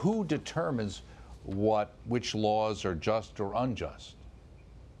 but who determines which laws are just or unjust?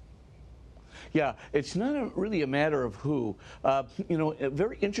 Yeah, it's not really a matter of who.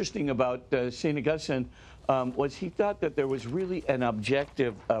 Very interesting about St. Augustine was he thought that there was really an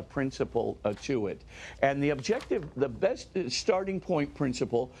objective principle to it. And the best starting point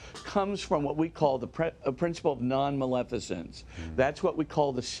principle comes from what we call the principle of non-maleficence. That's what we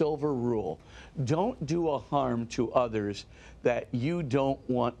call the silver rule. Don't do a harm to others that you don't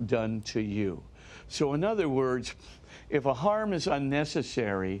want done to you. So in other words, if a harm is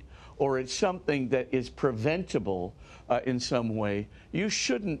unnecessary, or it's something that is preventable in some way, you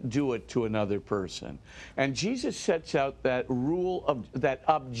shouldn't do it to another person. And Jesus sets out that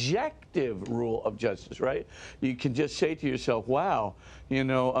objective rule of justice, right? You can just say to yourself, wow,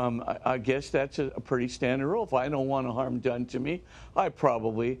 I guess that's a pretty standard rule. If I don't want harm done to me, I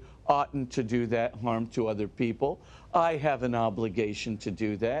probably oughtn't to do that harm to other people. I have an obligation to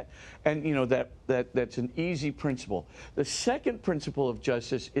do that. And that's an easy principle. The second principle of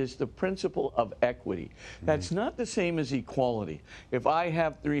justice is the principle of equity. That's not the same as equality. If I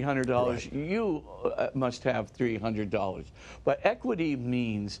have $300, you must have $300. But equity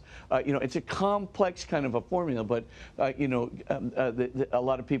means, it's a complex kind of a formula, but a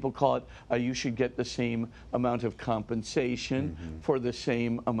lot of people call it you should get the same amount of compensation for the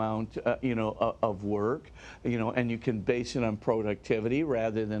same amount of work, and you can base it on productivity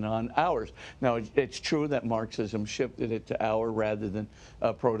rather than on hours. Now, it's true that Marxism shifted it to hour rather than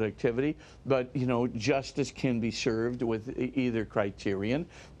productivity, but justice can be served with either criterion,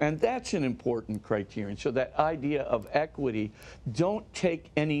 and that's an important criterion. So that idea of equity, don't take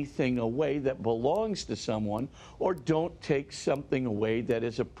anything away that belongs to someone, or don't take something away that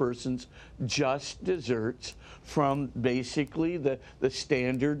is a person's just deserts from basically the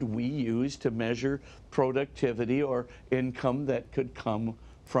standard we use to measure productivity or income that could come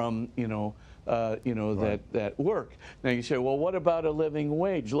from that work. Now you say, well, what about a living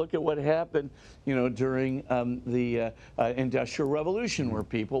wage? Look at what happened, during the Industrial Revolution, where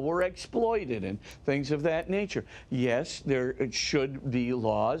people were exploited and things of that nature. Yes, there should be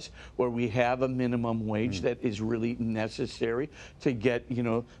laws where we have a minimum wage that is really necessary to get,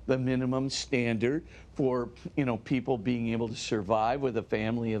 the minimum standard for people being able to survive with a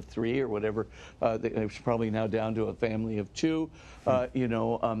family of 3 or whatever. It's probably now down to a family of 2. A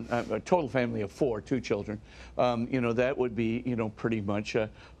total family of 4, 2 children. That would be pretty much a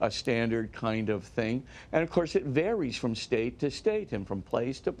standard kind of thing. And of course, it varies from state to state and from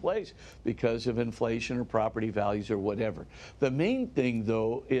place to place because of inflation or property values or whatever. The main thing,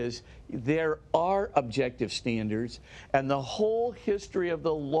 though, is there are objective standards, and the whole history of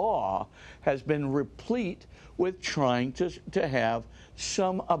the law has been replete with trying to have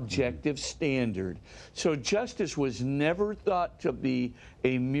some objective standard. So justice was never thought to be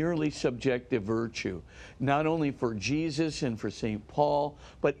a merely subjective virtue, not only for Jesus and for St. Paul,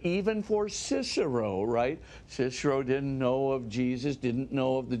 but even for Cicero, right? Cicero didn't know of Jesus, didn't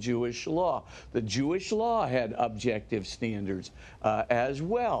know of the Jewish law. The Jewish law had objective standards as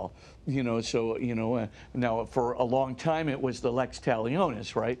well. Now for a long time it was the lex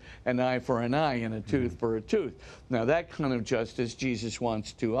talionis, right? An eye for an eye and a tooth for a tooth. Now that kind of justice Jesus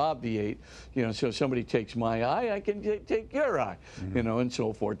wants to obviate. So if somebody takes my eye, I can take your eye, and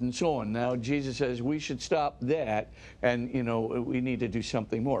so forth and so on. Now Jesus says we should stop that, and we need to do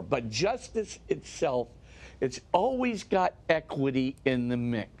something more. But justice itself, it's always got equity in the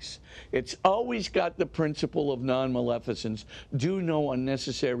mix. It's always got the principle of non-maleficence, do no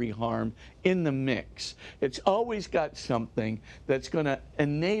unnecessary harm, in the mix. It's always got something that's going to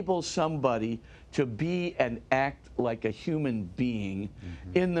enable somebody to be and act like a human being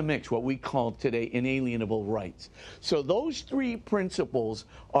in the mix, what we call today inalienable rights. So those three principles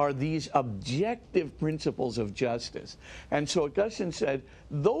are these objective principles of justice. And so Augustine said,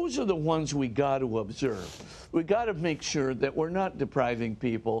 those are the ones we got to observe. We got to make sure that we're not depriving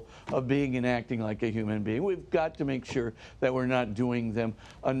people of being and acting like a human being. We've got to make sure that we're not doing them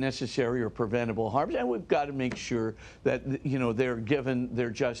unnecessary or preventable harms, and we've got to make sure that they're given their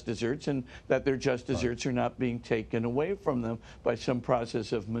just deserts, and that their just deserts are not being taken away from them by some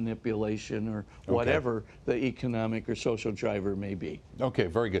process of manipulation or whatever the economic or social driver may be. Okay,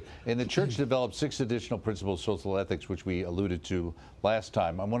 very good. And the church developed 6 additional principles of social ethics, which we alluded to last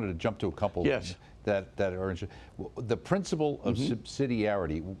time. I wanted to jump to a couple that are interesting. The principle of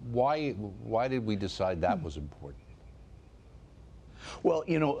subsidiarity, why did we decide that was important? Well,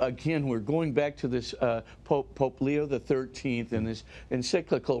 again, we're going back to this Pope Leo XIII and this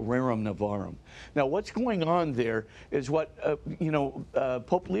encyclical Rerum Novarum. Now, what's going on there is what,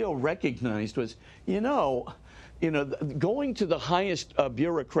 Pope Leo recognized was, going to the highest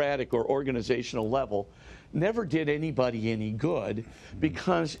bureaucratic or organizational level never did anybody any good,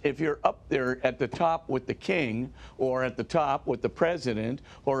 because if you're up there at the top with the king, or at the top with the president,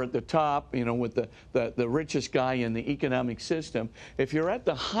 or at the top, with the richest guy in the economic system, if you're at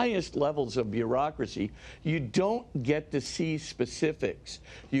the highest levels of bureaucracy, you don't get to see specifics.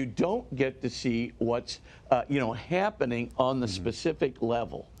 You don't get to see what's happening on the specific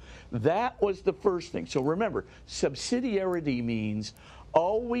level. That was the first thing. So remember, subsidiarity means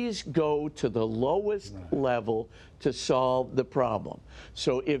always go to the lowest level to solve the problem.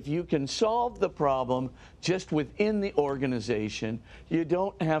 So if you can solve the problem just within the organization, you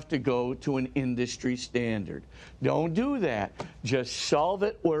don't have to go to an industry standard. Don't do that. Just solve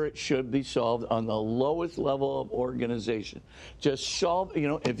it where it should be solved, on the lowest level of organization. Just solve,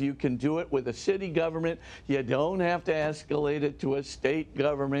 if you can do it with a city government, you don't have to escalate it to a state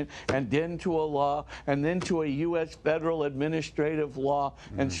government, and then to a law, and then to a U.S. federal administrative law,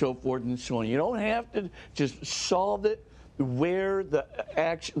 and so forth and so on. You don't have to just solve it where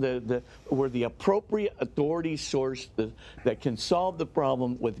where the appropriate authority source that can solve the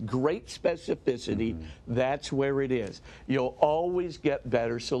problem with great specificity. That's where it is. You'll always get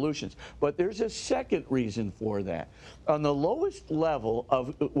better solutions. But there's a second reason for that. On the lowest level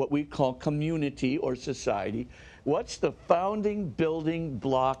of what we call community or society, what's the founding building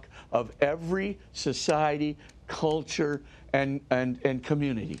block of every society, culture, and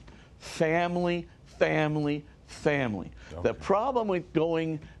community? Family, family, family. Okay. The problem with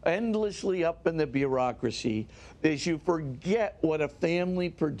going endlessly up in the bureaucracy is you forget what a family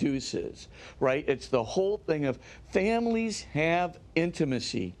produces, right? It's the whole thing of families have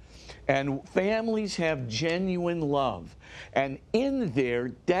intimacy, and families have genuine love. And in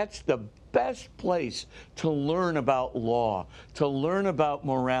there, that's the best place to learn about law, to learn about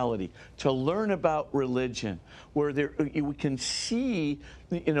morality, to learn about religion, where we can see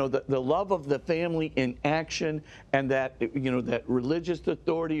the love of the family in action, and that that religious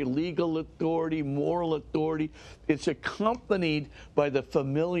authority, legal authority, moral authority, it's accompanied by the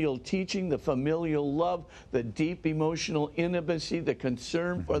familial teaching, the familial love, the deep emotional intimacy, the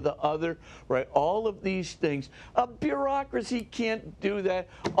concern for the other, right? All of these things. A bureaucracy can't do that.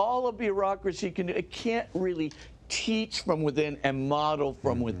 All a bureaucracy can do, it can't really teach from within and model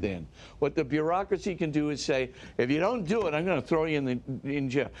from within. What the bureaucracy can do is say, if you don't do it, I'm going to throw you in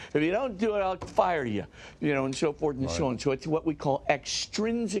jail. If you don't do it, I'll fire you, and so forth and so on. So it's what we call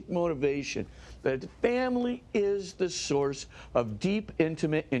extrinsic motivation. That family is the source of deep,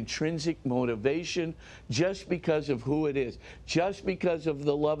 intimate, intrinsic motivation, just because of who it is, just because of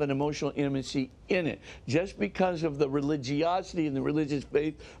the love and emotional intimacy in it, just because of the religiosity and the religious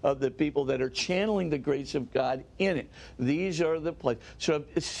faith of the people that are channeling the grace of God in it. These are the places. So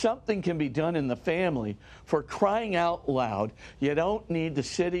if something can be done in the family, for crying out loud, you don't need the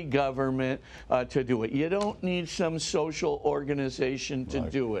city government to do it. You don't need some social organization to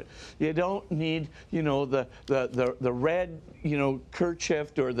do it. You don't need the red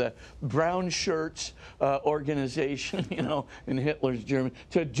kerchief or the brown shirts organization in Hitler's Germany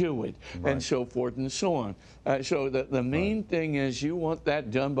to do it, and so forth and so on. So the main thing is you want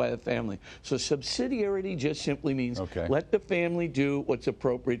that done by the family. So subsidiarity just simply means let the family do what's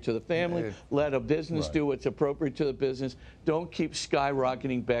appropriate to the family, let a business do what's appropriate to the business. Don't keep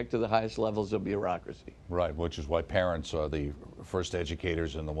skyrocketing back to the highest levels of bureaucracy. Right, which is why parents are the first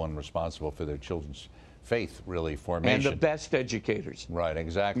educators and the one responsible for their children's faith, really, formation. And the best educators. Right,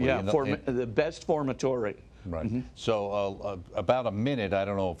 exactly. Yeah, the best formatory. Right. So about a minute, I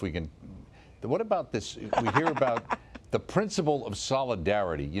don't know if we can. What about this? We hear about The principle of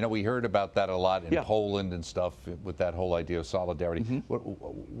solidarity. You know, we heard about that a lot in Yeah. Poland and stuff with that whole idea of solidarity. Mm-hmm.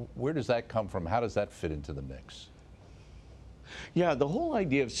 Where does that come from? How does that fit into the mix? Yeah, the whole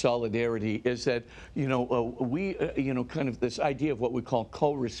idea of solidarity is that, kind of this idea of what we call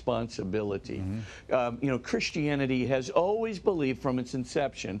co-responsibility. Christianity has always believed from its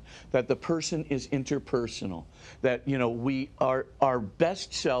inception that the person is interpersonal, that, we are our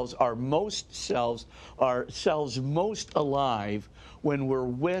best selves, our selves most alive when we're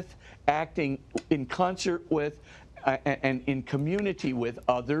with, acting in concert with, and in community with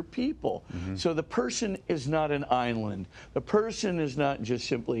other people. So the person is not an island. The person is not just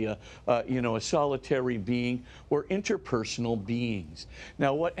simply a solitary being. We're interpersonal beings.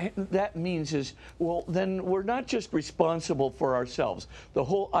 Now, what that means is, well, then we're not just responsible for ourselves. The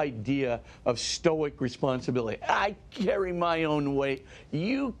whole idea of stoic responsibility. I carry my own weight.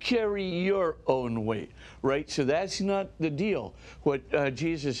 You carry your own weight, right? So that's not the deal. What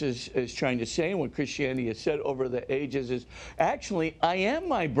Jesus is trying to say, and what Christianity has said over the ages is, actually, I am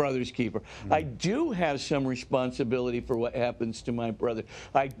my brother's keeper. I do have some responsibility for what happens to my brother.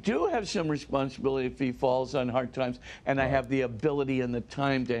 I do have some responsibility if he falls on hard times, and I have the ability and the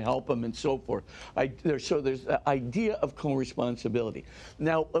time to help him and so forth. So there's the idea of co-responsibility.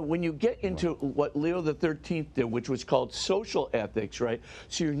 Now, when you get into what Leo XIII did, which was called social ethics, right?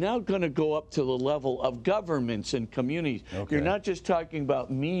 So you're now going to go up to the level of governments and communities. Okay. You're not just talking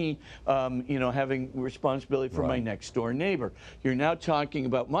about me, having responsibility for my next door neighbor. You're now talking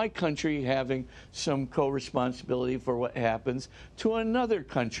about my country having some co-responsibility for what happens to another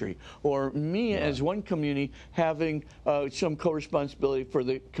country, or me as one community having some co-responsibility for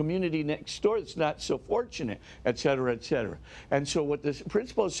the community next door that's not so fortunate, et cetera, et cetera. And so what this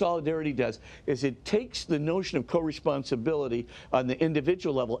principle of solidarity does is it takes the notion of co-responsibility on the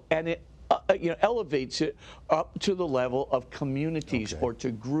individual level and it elevates it up to the level of communities or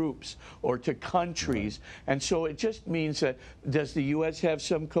to groups or to countries. And so it just means that, does the U.S. have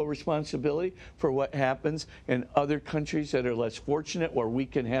some co-responsibility for what happens in other countries that are less fortunate, where we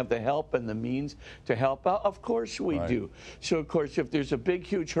can have the help and the means to help out? Of course we do. So, of course, if there's a big,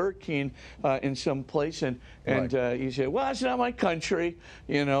 huge hurricane in some place and you say, well, it's not my country,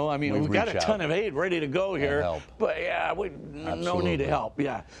 we've got a ton of aid ready to go here. But, yeah, we no need to help.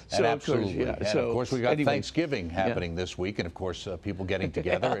 Yeah. So, Absolutely. And of course, we've got Thanksgiving happening this week, and of course, people getting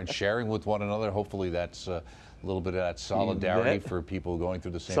together and sharing with one another. Hopefully, that's a little bit of that solidarity for people going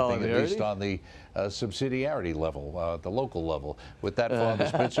through the same thing, at least on the subsidiarity level, the local level. With that, Father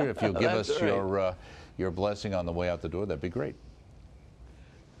Spitzer, if you'll give us your blessing on the way out the door, that'd be great.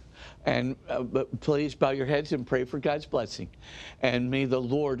 And please bow your heads and pray for God's blessing. And may the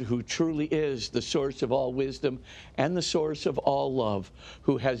Lord, who truly is the source of all wisdom and the source of all love,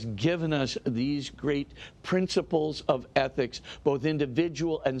 who has given us these great principles of ethics, both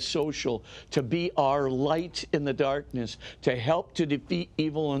individual and social, to be our light in the darkness, to help to defeat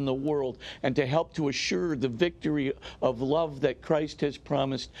evil in the world, and to help to assure the victory of love that Christ has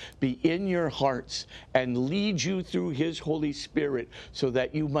promised, be in your hearts and lead you through His Holy Spirit, so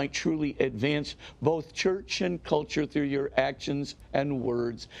that you might truly advance both church and culture through your actions and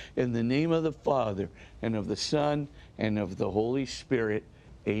words. In the name of the Father, and of the Son, and of the Holy Spirit.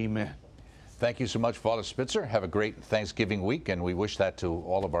 Amen. Thank you so much, Father Spitzer. Have a great Thanksgiving week, and we wish that to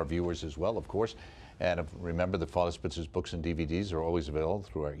all of our viewers as well, of course. And remember that Father Spitzer's books and DVDs are always available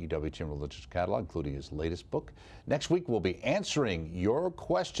through our EWTN Religious Catalog, including his latest book. Next week, we'll be answering your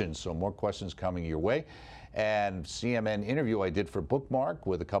questions, so more questions coming your way. And CMN interview I did for Bookmark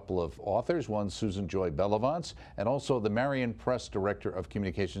with a couple of authors, one Susan Joy Bellavance, and also the Marion Press Director of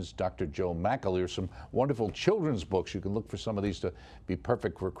Communications, Dr. Joe McAleer. Some wonderful children's books. You can look for some of these to be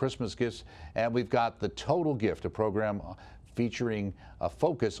perfect for Christmas gifts. And we've got The Total Gift, a program featuring a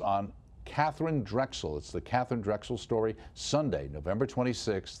focus on Catherine Drexel. It's the Catherine Drexel story, Sunday, November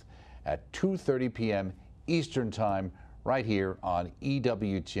 26th at 2:30 p.m. Eastern Time, right here on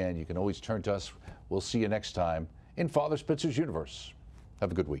EWTN. You can always turn to us. We'll see you next time in Father Spitzer's Universe.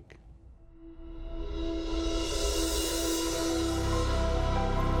 Have a good week.